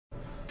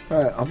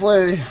Alright, I'll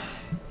play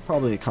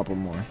probably a couple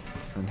more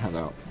and head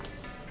out.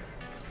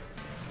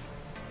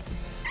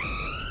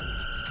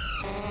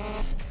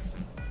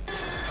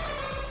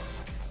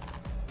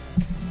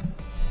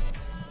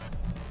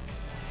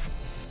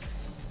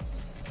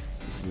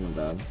 This isn't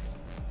bad.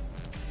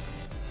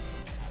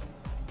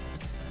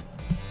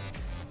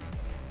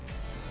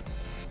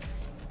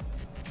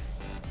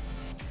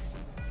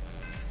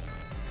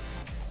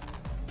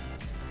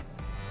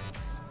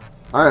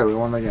 Alright, we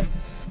won the game.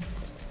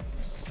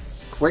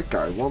 Quick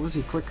guard. What was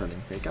he quick guarding?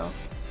 Fake out?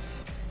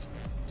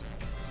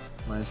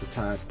 Minus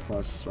attack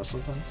plus special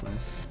defense?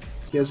 Nice.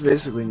 He has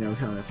basically no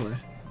counterplay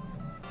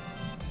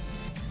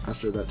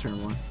after that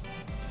turn 1.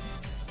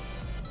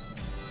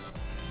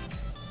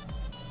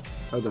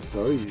 Oh, the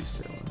foe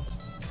used Tailwind.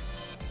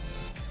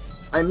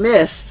 I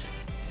missed!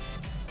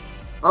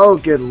 Oh,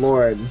 good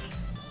lord.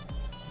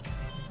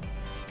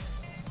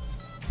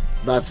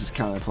 That's his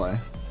counterplay.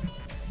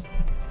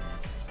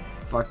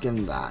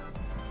 Fucking that.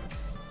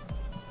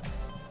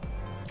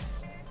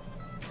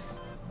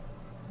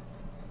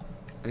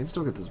 I can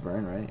still get this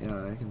burn, right?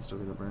 Yeah, I can still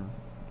get a burn.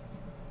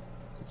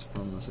 It's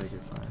from the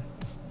Sacred Fire.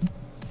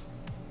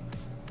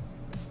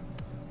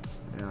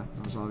 Yeah,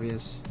 that was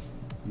obvious.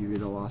 You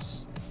get a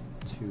loss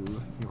to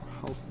your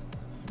health.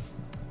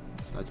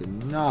 That did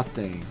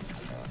nothing.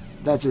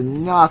 That did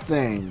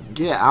nothing.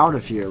 Get out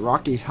of here,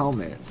 Rocky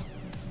Helmet,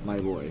 my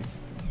boy.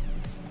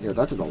 Yeah,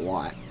 that did a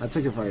lot. That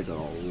Sacred Fire did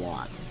a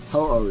lot.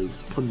 Ho-Oh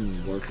is putting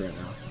in work right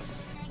now.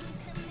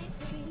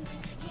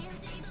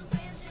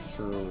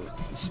 So,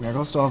 does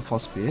Smeargle still have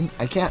plus speed?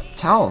 I can't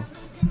tell.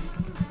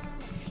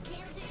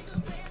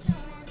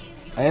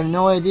 I have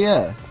no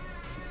idea.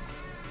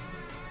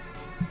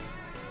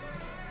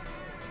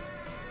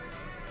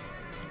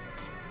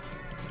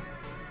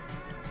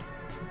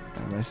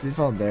 My speed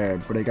fell there,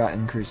 but it got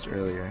increased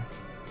earlier,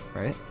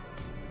 right?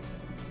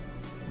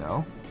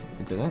 No,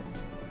 it didn't.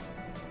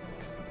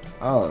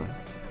 Oh,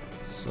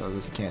 so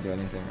this can't do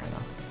anything right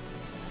now.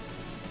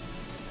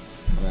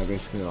 And I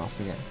basically lost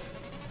the game.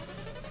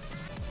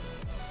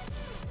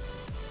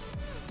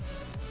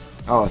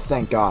 Oh,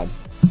 thank God.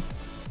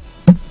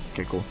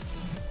 Okay, cool.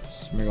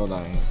 Smeargle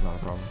dying is not a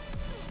problem.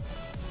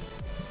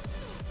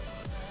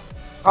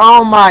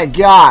 Oh my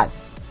God!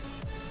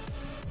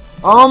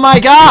 Oh my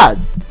God!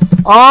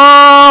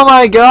 Oh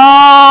my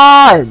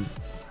God!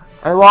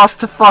 I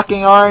lost to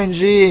fucking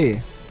RNG.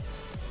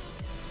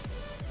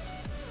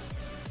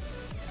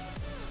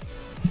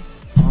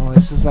 Oh,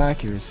 this is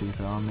accuracy,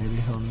 though. Maybe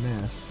he'll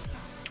miss.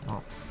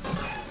 Oh.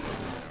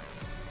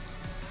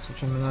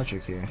 Switch on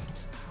Manectric here.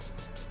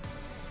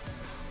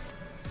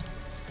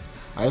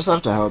 I just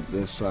have to hope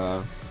this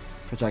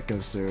Protect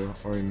goes through,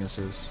 or he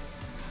misses.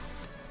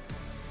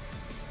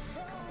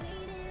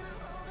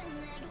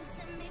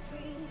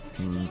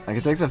 I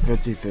could take the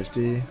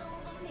 50-50,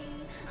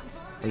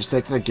 or just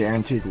take the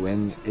guaranteed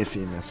win if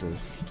he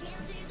misses.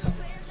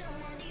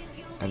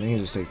 I think you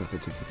just take the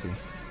 50-50.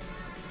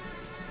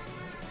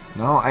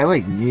 No, I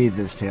like need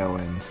this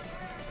Tailwind,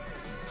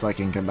 so I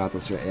can combat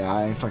this. Yeah,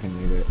 I fucking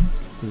need it.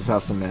 He just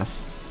has to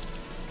miss.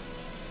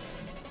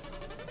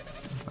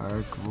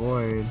 Dark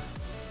Void.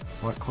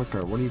 What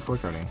quicker? What are you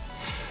quickering?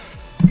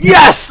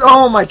 Yes!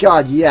 Oh my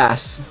God,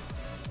 yes!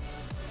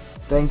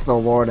 Thank the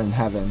Lord in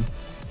heaven.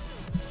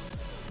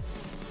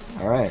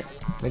 Alright,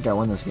 I think I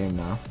win this game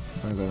now.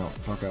 As long as I don't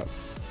fuck up.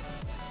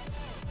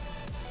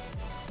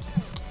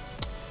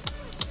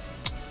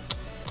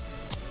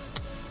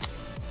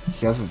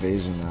 He has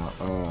evasion now.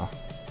 Oh.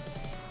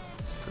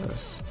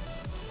 Gross.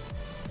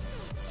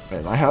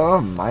 Wait, my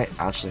Ho-Oh might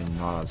actually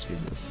not outspeed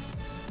this.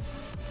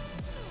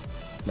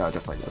 No, it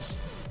definitely does.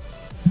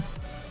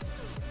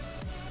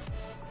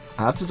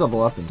 I have to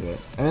double up into it.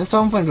 I mean,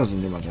 Stone Flame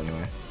doesn't do much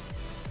anyway.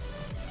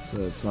 So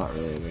it's not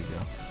really a big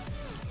deal.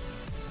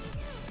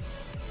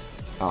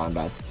 Oh, I'm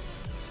bad.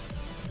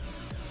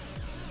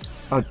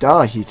 Oh,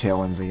 duh, he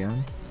Tailwinds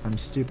again. I'm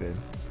stupid.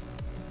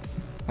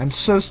 I'm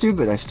so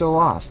stupid, I still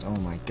lost. Oh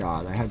my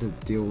God, I had to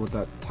deal with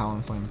that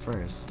Talonflame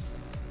first.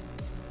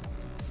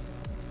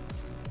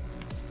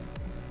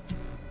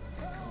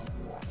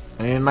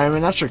 I mean, my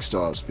Manectric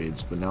still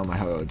outspeeds, but now my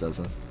Ho-Oh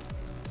doesn't.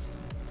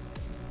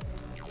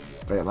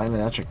 Wait, my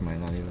Manectric might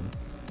not even.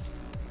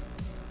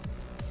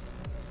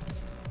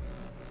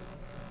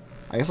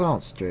 I guess I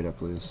don't straight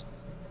up lose.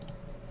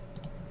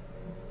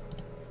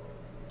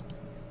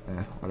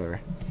 Eh, whatever.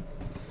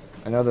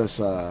 I know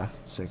this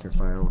Sacred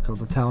Fire will kill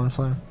the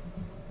Talonflame.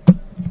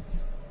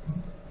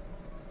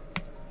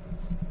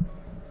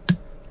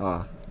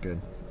 Ah,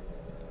 good.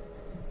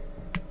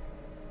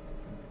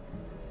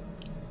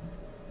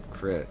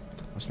 Crit.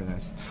 Must be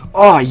nice.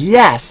 Oh,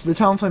 yes! The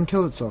Talonflame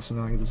killed itself, so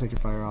now I get the Sacred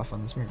Fire off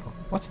on this Miracle.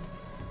 What?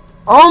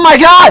 Oh my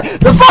God!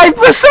 The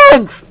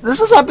 5%! This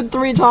has happened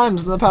 3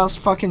 times in the past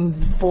fucking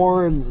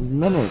 4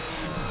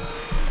 minutes.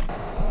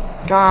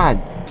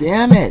 God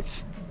damn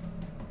it!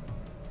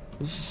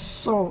 This is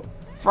so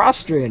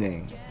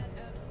frustrating.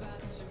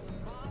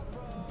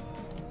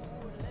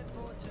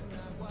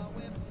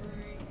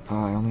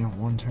 Oh, I only have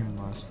 1 turn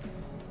left.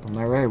 But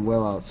my Ray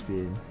will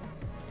outspeed.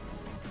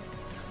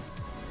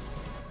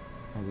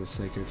 I just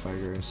Sacred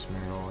Fire,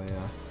 Smeargle,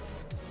 yeah.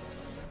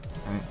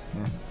 Alright,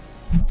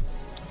 yeah.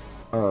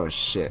 Oh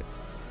shit.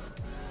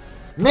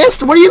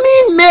 Missed? What do you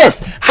mean miss?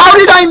 How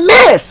did I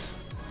miss?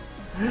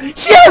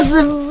 Yes,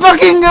 the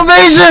fucking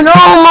evasion!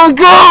 Oh my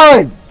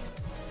god!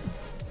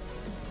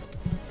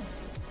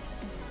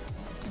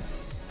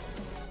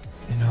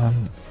 You know,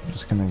 I'm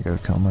just gonna go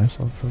kill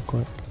myself real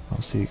quick.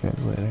 I'll see you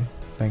guys later.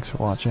 Thanks for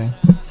watching.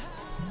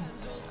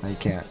 I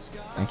can't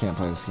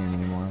play this game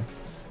anymore.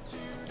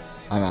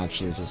 I'm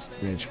actually just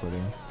rage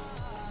quitting.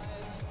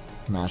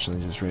 I'm actually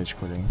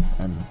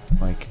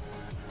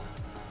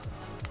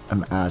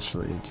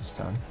just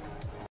done.